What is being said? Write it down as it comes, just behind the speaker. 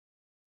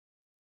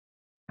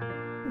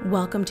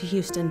Welcome to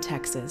Houston,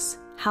 Texas,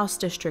 House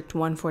District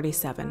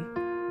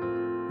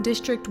 147.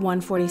 District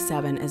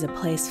 147 is a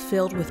place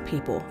filled with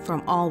people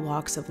from all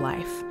walks of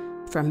life,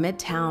 from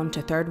Midtown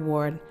to 3rd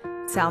Ward,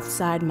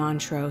 Southside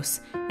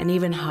Montrose, and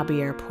even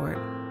Hobby Airport.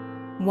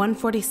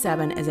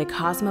 147 is a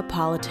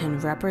cosmopolitan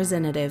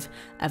representative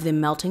of the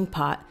melting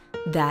pot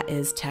that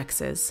is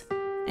Texas.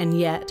 And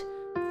yet,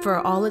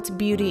 for all its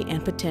beauty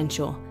and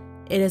potential,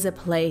 it is a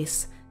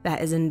place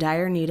that is in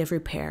dire need of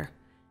repair.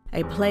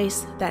 A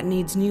place that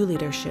needs new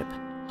leadership,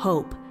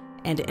 hope,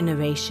 and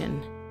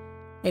innovation.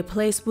 A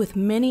place with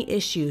many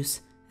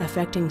issues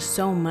affecting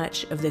so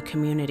much of the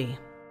community.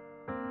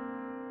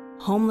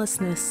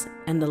 Homelessness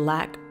and the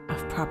lack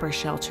of proper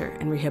shelter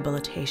and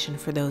rehabilitation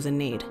for those in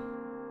need.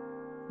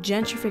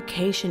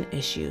 Gentrification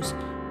issues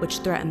which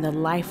threaten the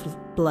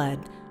lifeblood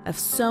of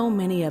so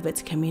many of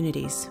its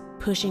communities,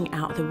 pushing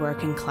out the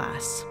working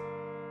class.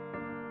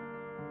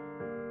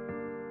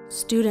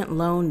 Student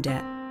loan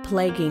debt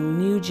plaguing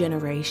new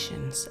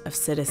generations of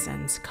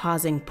citizens,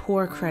 causing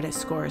poor credit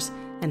scores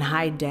and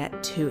high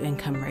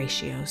debt-to-income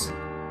ratios,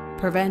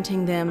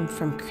 preventing them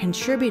from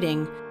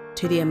contributing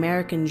to the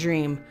American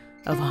dream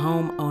of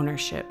home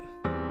ownership.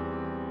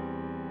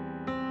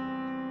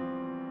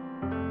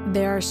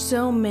 There are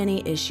so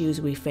many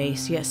issues we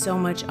face, yet so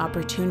much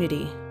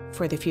opportunity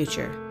for the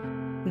future.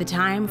 The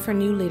time for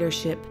new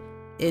leadership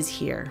is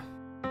here.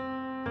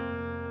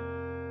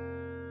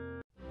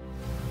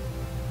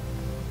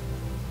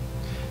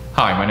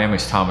 Hi, my name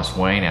is Thomas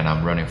Wang and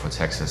I'm running for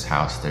Texas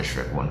House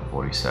District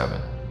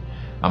 147.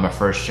 I'm a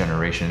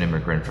first-generation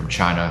immigrant from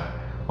China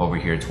over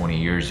here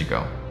 20 years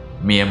ago.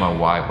 Me and my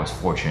wife was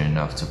fortunate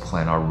enough to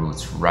plant our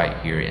roots right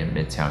here in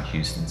Midtown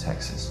Houston,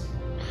 Texas.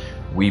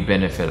 We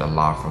benefit a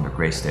lot from the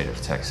great state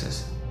of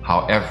Texas.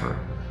 However,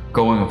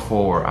 going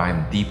forward, I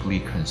am deeply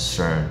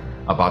concerned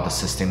about the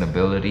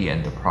sustainability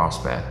and the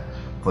prospect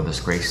for this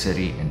great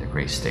city and the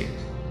great state.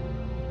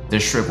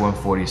 District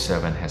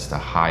 147 has the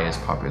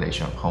highest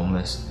population of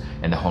homeless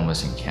and the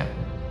homeless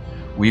encampment.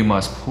 We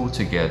must pull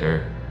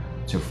together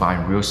to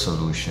find real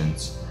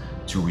solutions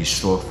to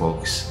restore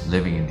folks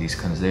living in these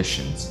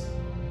conditions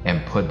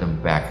and put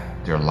them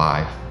back their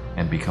life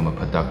and become a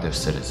productive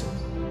citizen.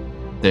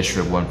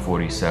 District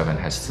 147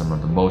 has some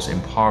of the most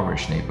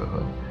impoverished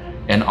neighborhood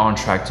and on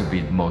track to be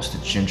the most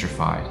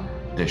gentrified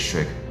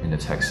district in the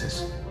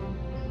Texas.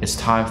 It's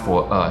time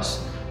for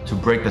us to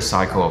break the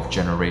cycle of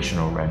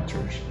generational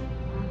renters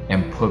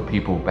and put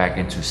people back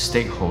into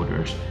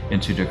stakeholders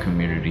into the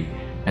community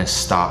and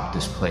stop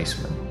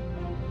displacement.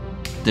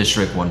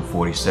 District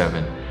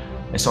 147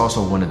 is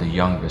also one of the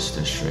youngest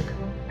districts,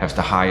 has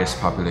the highest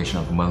population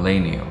of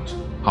millennials.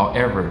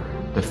 However,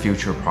 the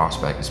future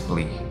prospect is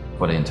bleak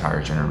for the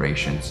entire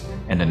generations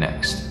and the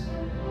next.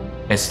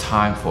 It's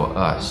time for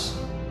us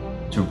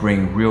to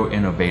bring real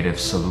innovative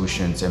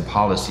solutions and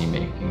policy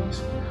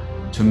makings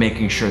to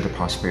making sure the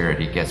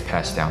prosperity gets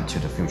passed down to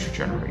the future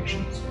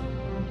generations.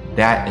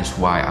 That is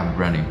why I'm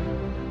running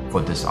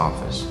for this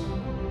office.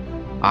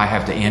 I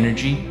have the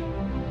energy,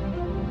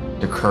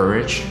 the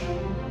courage,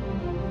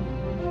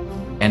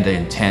 and the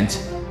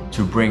intent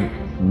to bring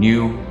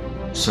new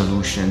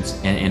solutions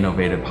and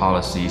innovative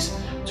policies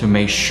to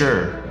make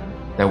sure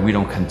that we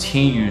don't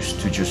continue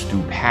to just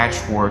do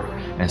patchwork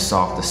and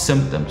solve the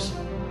symptoms,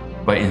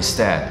 but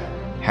instead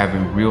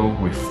having real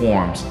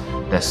reforms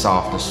that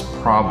solve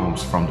the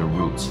problems from the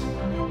roots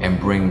and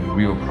bring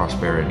real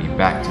prosperity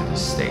back to the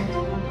state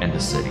and the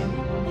city.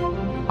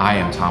 I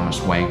am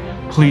Thomas Wang.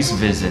 Please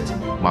visit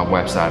my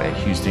website at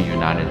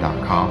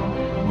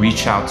houstonunited.com.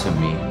 Reach out to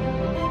me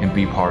and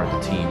be part of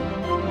the team.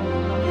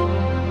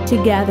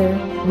 Together,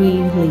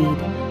 we lead.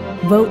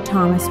 Vote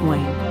Thomas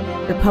Wang,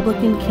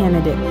 Republican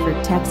candidate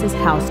for Texas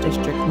House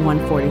District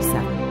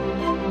 147.